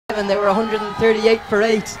they were 138 for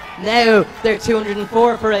 8. Now they're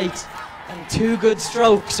 204 for 8. And 2 good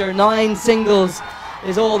strokes or 9 singles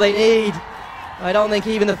is all they need. I don't think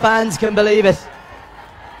even the fans can believe it.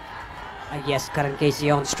 Yes, Karan Casey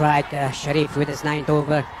on strike. Sharif with his 9th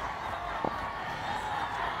over.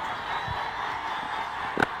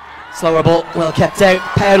 Slower ball, well kept out.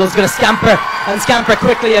 Paudil's going to scamper, and scamper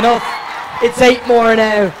quickly enough. It's 8 more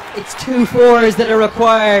now. It's 2 fours that are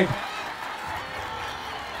required.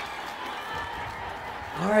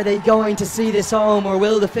 Are they going to see this home, or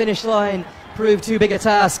will the finish line prove too big a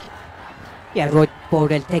task? Yeah, Rohit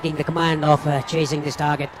Paudel taking the command of chasing this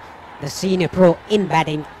target. The senior pro in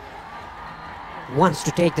batting wants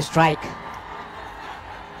to take the strike.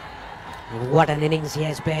 What an innings he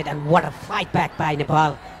has played, and what a fight back by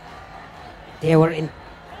Nepal. They were in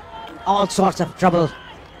all sorts of trouble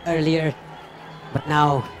earlier, but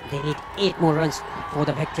now they need 8 more runs for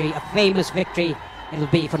the victory. A famous victory it'll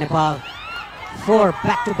be for Nepal. 4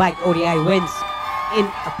 back-to-back ODI wins in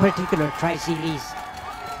a particular tri-series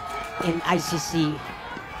in ICC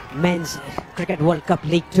Men's Cricket World Cup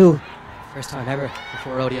League 2. First time ever for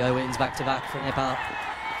 4 ODI wins back-to-back for Nepal.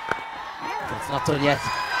 But it's not done yet.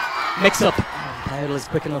 Mix-up. Paudel is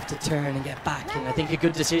quick enough to turn and get back, and I think a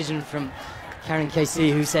good decision from Karen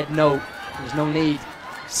KC, who said no, there's no need.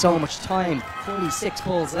 So much time. 46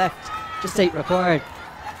 balls left. Just 8 required.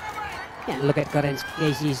 Yeah, look at Karan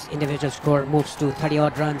Casey's individual score moves to 30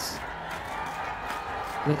 odd runs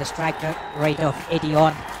with a strike rate of 80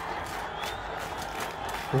 odd.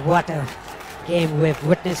 What a game we've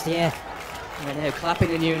witnessed here. We're now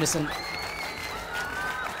clapping in unison.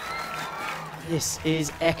 This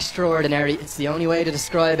is extraordinary. It's the only way to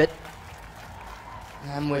describe it.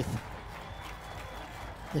 And with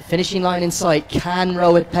the finishing line in sight, can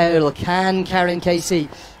Rohit Paudel, can Karen Casey,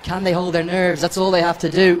 can they hold their nerves? That's all they have to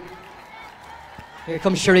do. Here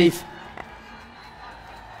comes Sharif.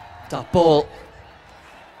 Dot ball.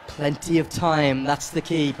 Plenty of time. That's the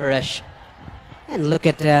key, Paresh. And look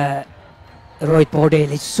at Rohit Paudel.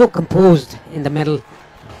 He's so composed in the middle.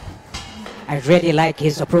 I really like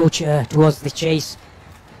his approach towards the chase.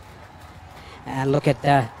 Look at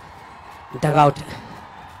the dugout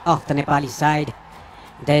of the Nepali side.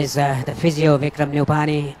 There's the physio Vikram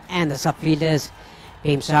Neupani and the sub-fielders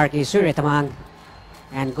Bhim Sarki, Surya Tamang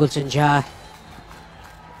and Gulshan Jha.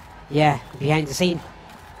 Yeah, behind the scene.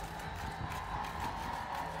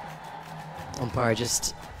 Umpire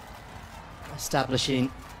just establishing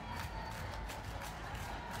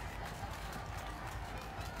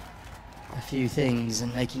a few things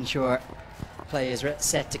and making sure play is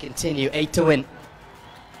set to continue. 8 to win.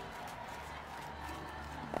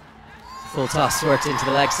 Full toss worked into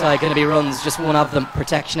the leg side. Going to be runs, just one of them.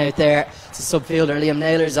 Protection out there. It's a sub-fielder. Liam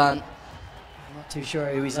Naylor's on. I'm not too sure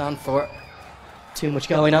who he's on for. Too much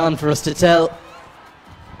going on for us to tell.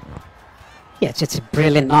 Yes, it's a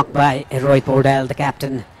brilliant knock by Rohit Paudel, the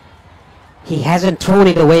captain. He hasn't thrown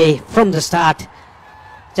it away from the start.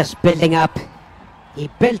 Just building up. He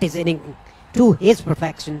built his inning to his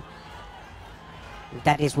perfection.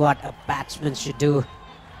 That is what a batsman should do.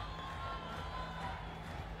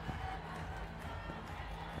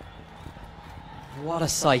 What a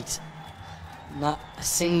sight. Not a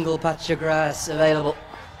single patch of grass available.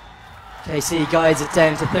 KC guides it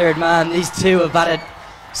down to third man. These two have batted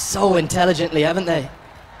so intelligently, haven't they?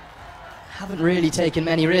 Haven't really taken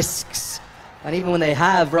many risks. And even when they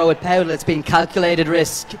have, Rohit Paudel, it's been calculated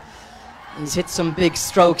risk. He's hit some big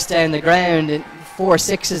strokes down the ground, in 4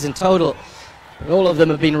 sixes in total. But all of them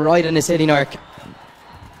have been right in his hitting arc.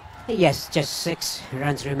 Yes, just 6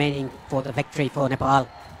 runs remaining for the victory for Nepal.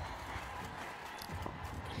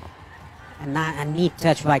 A neat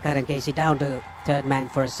touch by Karan Casey down to third man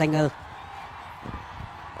for a single.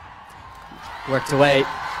 Worked away.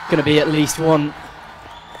 Going to be at least one.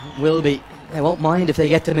 Will be. They won't mind if they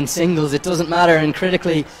get them in singles. It doesn't matter. And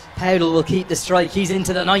critically, Paudel will keep the strike. He's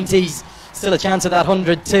into the 90s. Still a chance of that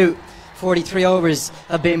 100 too. 43 overs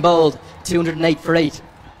have been bowled. 208 for 8.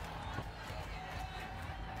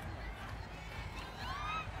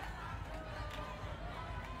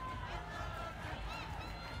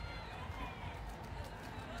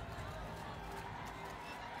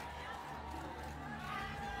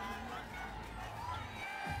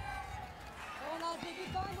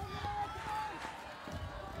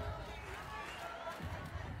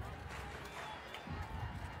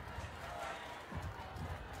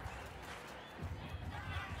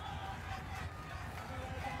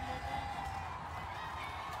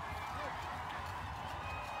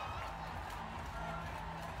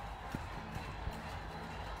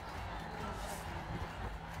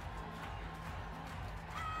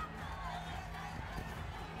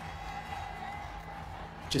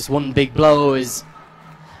 Just one big blow is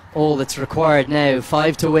all that's required now.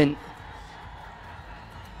 5 to win.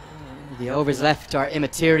 The overs left are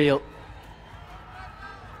immaterial.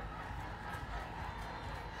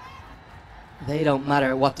 They don't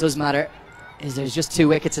matter. What does matter is there's just 2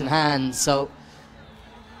 wickets in hand, so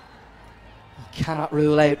you cannot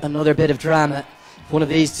rule out another bit of drama. If one of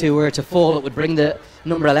these 2 were to fall, it would bring the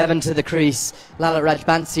number 11 to the crease, Lalit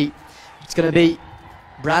Rajbansi. It's going to be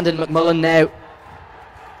Brandon McMullen now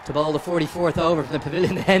to bowl the 44th over from the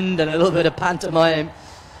pavilion end, and a little bit of pantomime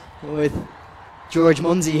with George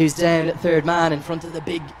Munsey, who's down at third man in front of the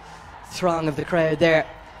big throng of the crowd there.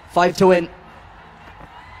 5 to win.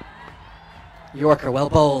 Yorker well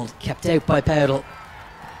bowled, kept out by Paudel.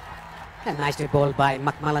 And nicely bowled by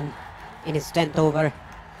McMullen in his 10th over.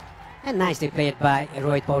 And nicely played by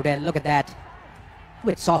Rohit Paudel. Look at that.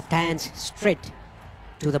 With soft hands, straight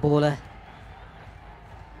to the bowler.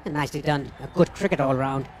 And nicely done. A good cricket all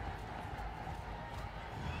round.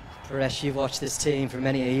 Paresh, you've watched this team for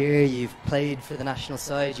many a year. You've played for the national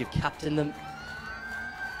side. You've captained them.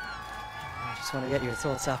 I just want to get your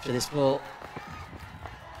thoughts after this ball.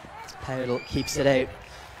 Paudel keeps it out.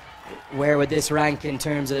 Where would this rank in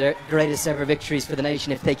terms of their greatest ever victories for the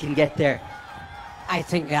nation if they can get there? I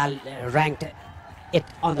think I'll rank it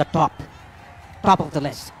on the top of the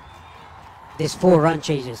list. There's 4 run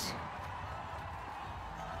chases.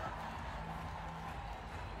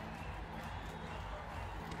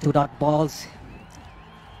 Two dot balls.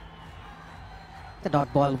 The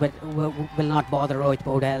dot ball will not bother Rohit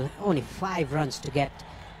Paudel. Only 5 runs to get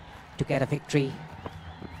a victory.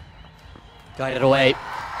 Guided away.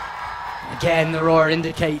 Again, the roar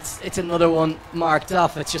indicates it's another one marked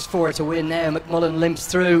off. It's just 4 to win now. McMullen limps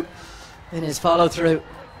through in his follow through.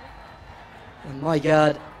 And my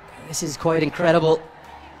God, this is quite incredible.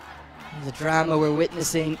 The drama we're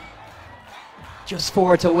witnessing. Just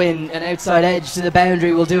 4 to win. An outside edge to the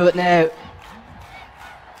boundary will do it now.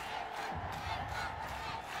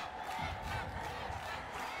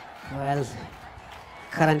 Well,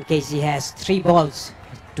 Karan Casey has 3 balls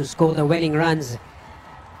to score the winning runs.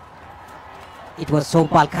 It was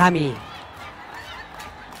Sompal Kami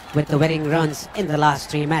with the winning runs in the last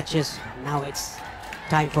 3 matches. Now it's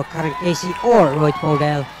time for Karan Casey or Rohit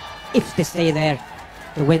Paudel, if they stay there,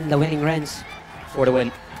 to win the winning runs. 4 to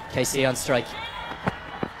win. Casey on strike.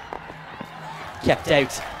 Kept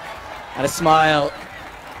out. And a smile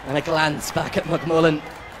and a glance back at McMullen.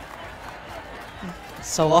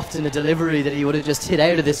 So often a delivery that he would have just hit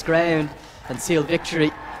out of this ground and sealed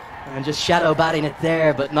victory. And just shadow batting it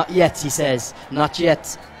there, but not yet, he says. Not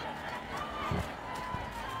yet.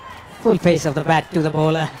 Full face of the bat to the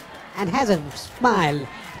bowler and has a smile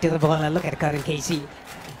to the bowler. Look at Karan Casey.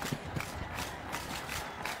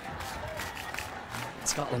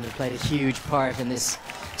 Scotland have played a huge part in this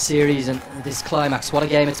series and this climax. What a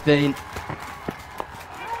game it's been.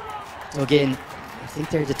 Dug in. I think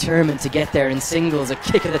they're determined to get there in singles. A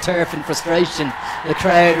kick of the turf in frustration. The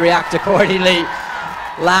crowd react accordingly.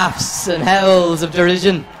 Laughs and howls of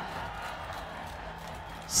derision.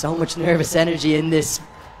 So much nervous energy in this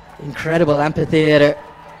incredible amphitheatre.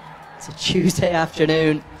 It's a Tuesday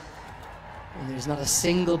afternoon and there's not a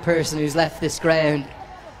single person who's left this ground.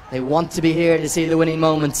 They want to be here to see the winning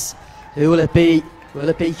moments. Who will it be? Will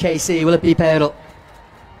it be KC? Will it be Paudel?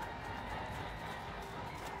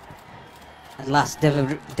 And last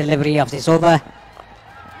delivery of this over.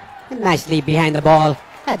 And nicely behind the ball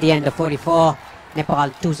at the end of 44. Nepal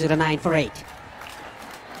 209 for 8.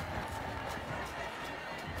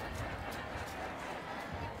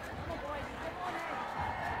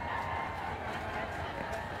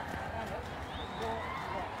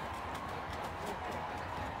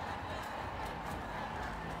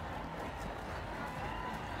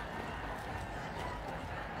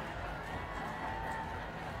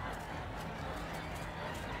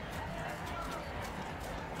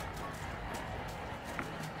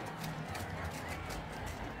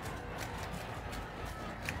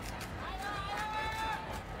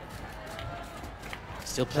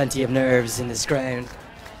 Still plenty of nerves in this ground.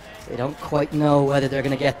 They don't quite know whether they're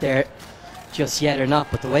going to get there just yet or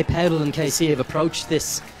not, but the way Paudel and KC have approached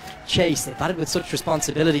this chase, they batted with such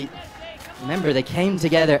responsibility. Remember, they came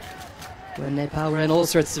together when Nepal were in all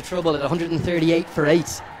sorts of trouble at 138 for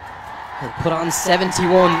 8. They put on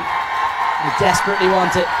 71. They desperately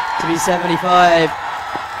want it to be 75.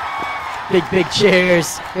 Big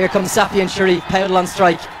cheers. Here comes Safi and Sharif. Paudel on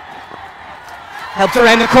strike. Helped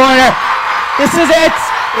around the corner. This is it!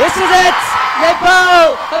 This is it!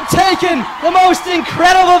 Nepal have taken the most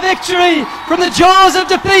incredible victory from the jaws of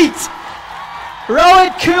defeat.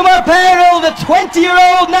 Rohit Kumar Paudel, the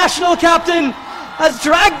 20-year-old national captain, has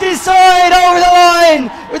dragged his side over the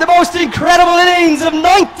line with the most incredible innings of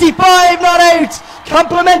 95 not out,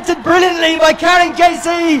 complemented brilliantly by Karen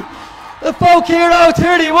Casey, the folk hero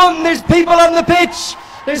 31. There's people on the pitch,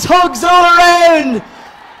 there's hugs all around,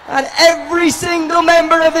 and every single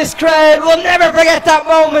member of this crowd will never forget that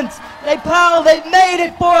moment. Nepal, they've made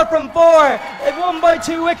it 4 from 4. They've won by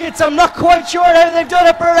 2 wickets. I'm not quite sure how they've done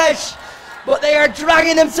it, Paresh, but they are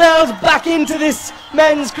dragging themselves back into this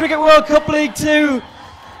Men's Cricket World Cup League 2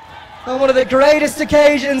 on one of the greatest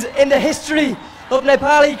occasions in the history of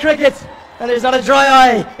Nepali cricket, and there's not a dry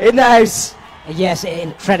eye in the house. Yes,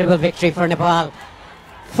 incredible victory for Nepal.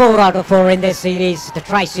 4 out of 4 in this series, the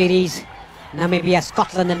Tri-Series. Namibia,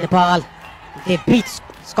 Scotland and Nepal. They beat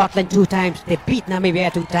Scotland 2 times, they beat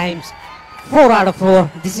Namibia 2 times. 4 out of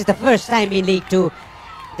 4. This is the first time in League 2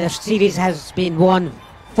 the series has been won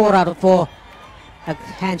 4 out of 4.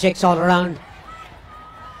 Handshakes all around.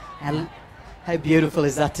 And how beautiful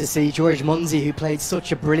is that to see George Munsey, who played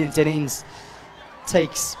such a brilliant innings,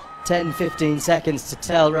 takes 10-15 seconds to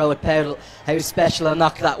tell Rohit Paudel how special a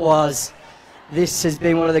knock that was. This has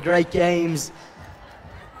been one of the great games,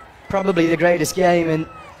 probably the greatest game in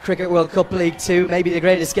Cricket World Cup League 2, maybe the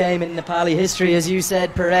greatest game in Nepali history, as you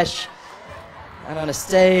said, Paresh. And on a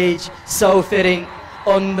stage so fitting,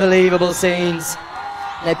 unbelievable scenes.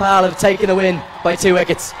 Nepal have taken the win by 2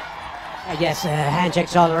 wickets. Yes,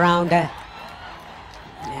 handshakes all around.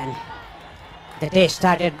 And the day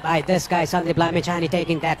started by this guy, Sandeep Lamichhane,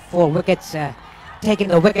 taking that 4 wickets, taking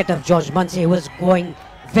the wicket of George Munsey, who was going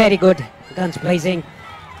very good, guns blazing.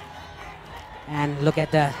 And look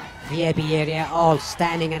at the VIP area, all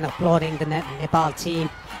standing and applauding the Nepal team.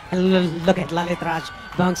 And look at Lalit Raj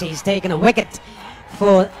Bansal, he's taken a wicket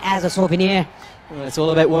as a souvenir. Well, it's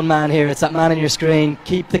all about one man here. It's that man on your screen.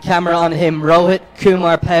 Keep the camera on him. Rohit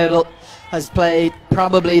Kumar Paudel has played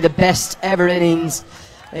probably the best ever innings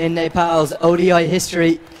in Nepal's ODI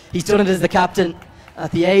history. He's done it as the captain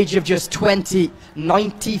at the age of just 20,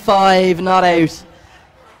 95 not out.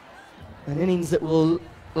 An innings that will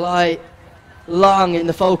lie long in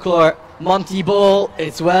the folklore. Monty Ball,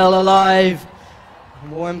 it's well alive.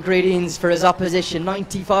 Warm greetings for his opposition.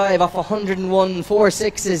 95 off 101, 4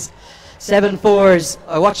 6s, 7 4s.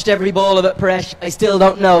 I watched every ball of it, Paresh. I still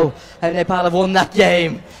don't know how Nepal have won that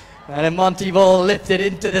game. And a Monty Ball lifted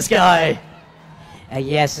into the sky.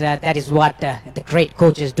 Yes, that is what the great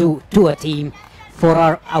coaches do to a team.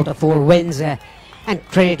 4 out of 4 wins. And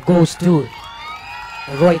credit goes to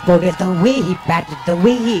Rohit Paudel. The way he batted, the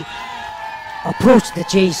way he approached the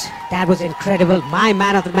chase, that was incredible. My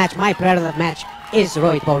man of the match, my player of the match is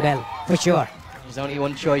Rohit Paudel, for sure. There's only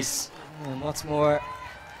one choice, and what's more,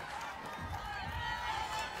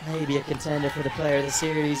 maybe a contender for the player of the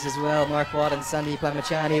series as well. Mark Watt and Sandeep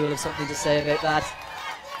Lamichhane will have something to say about that.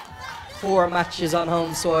 4 matches on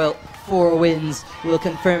home soil, 4 wins, will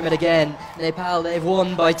confirm it again. Nepal, they've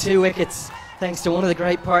won by 2 wickets thanks to one of the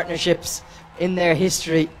great partnerships in their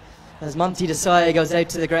history, as Monty Desai goes out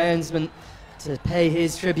to the groundsman to pay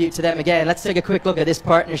his tribute to them again. Let's take a quick look at this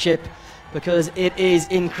partnership, because it is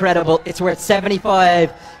incredible. It's worth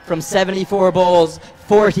 75 from 74 balls,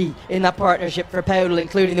 40 in that partnership for Paudel,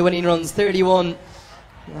 including the winning runs, 31.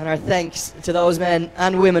 And our thanks to those men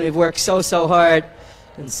and women who've worked so hard.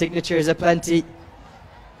 And signatures aplenty,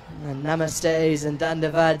 and namastes and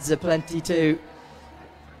dandavads aplenty too.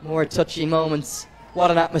 More touching moments.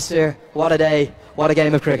 What an atmosphere, what a day, what a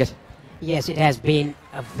game of cricket. Yes, it has been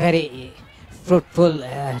a very fruitful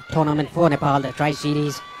tournament for Nepal, the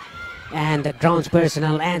Tri-Series. And the grounds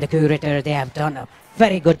personnel and the curator, they have done a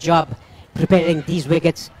very good job preparing these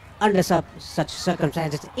wickets under such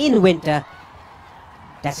circumstances in winter.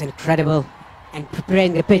 That's incredible. And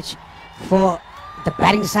preparing the pitch for the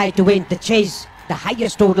batting side to win, the chase, the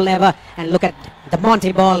highest total ever. And look at the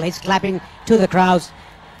Monty Ball, he's clapping to the crowds,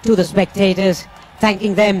 to the spectators,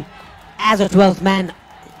 thanking them as a 12th man,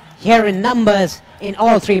 here in numbers in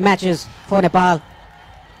all 3 matches for Nepal.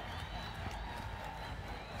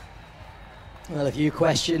 Well, if you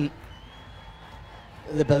question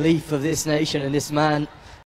the belief of this nation and this man,